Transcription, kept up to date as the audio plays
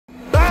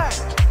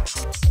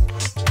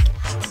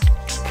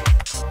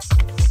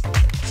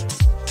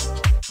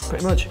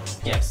Pretty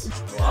much. Yes.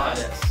 Wow.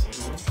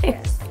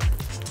 Yes.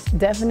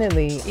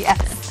 Definitely.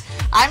 Yes.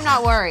 I'm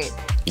not worried.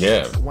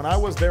 Yeah. When I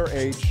was their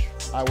age,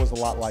 I was a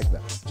lot like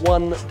them.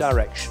 One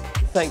Direction.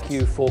 Thank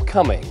you for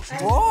coming.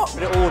 What?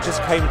 But it all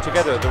just came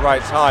together at the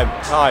right time.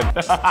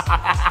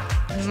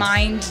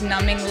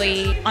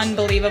 Mind-numbingly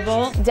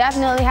unbelievable.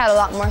 Definitely had a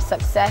lot more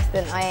success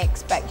than I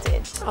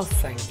expected. Oh,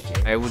 thank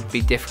you. It would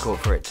be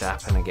difficult for it to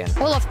happen again.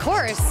 Well, of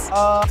course.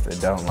 If they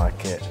don't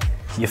like it,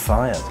 you're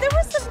fired. There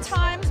were some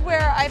times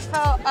where I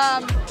felt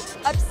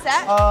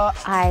upset.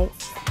 I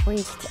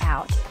freaked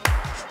out.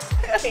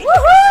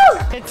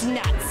 Woohoo! It's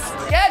nuts.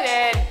 Get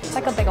it! It's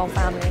like a big old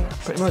family.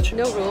 Pretty much.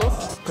 No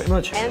rules. Pretty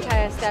much.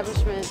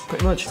 Anti-establishment.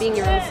 Pretty much. Being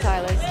your own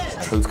stylist.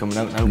 Who's coming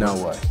out? No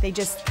way. They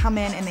just come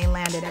in and they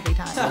land it every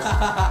time.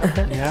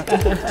 Yeah.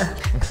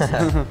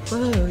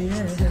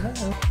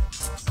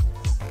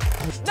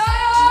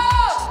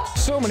 No!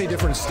 So many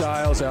different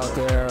styles out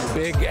there.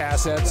 Big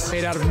assets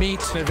made out of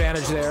meat, an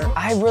advantage there.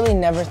 I really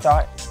never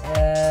thought.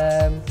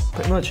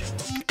 Pretty much.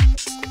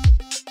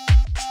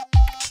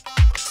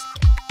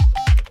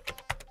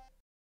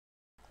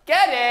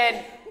 Get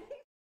it!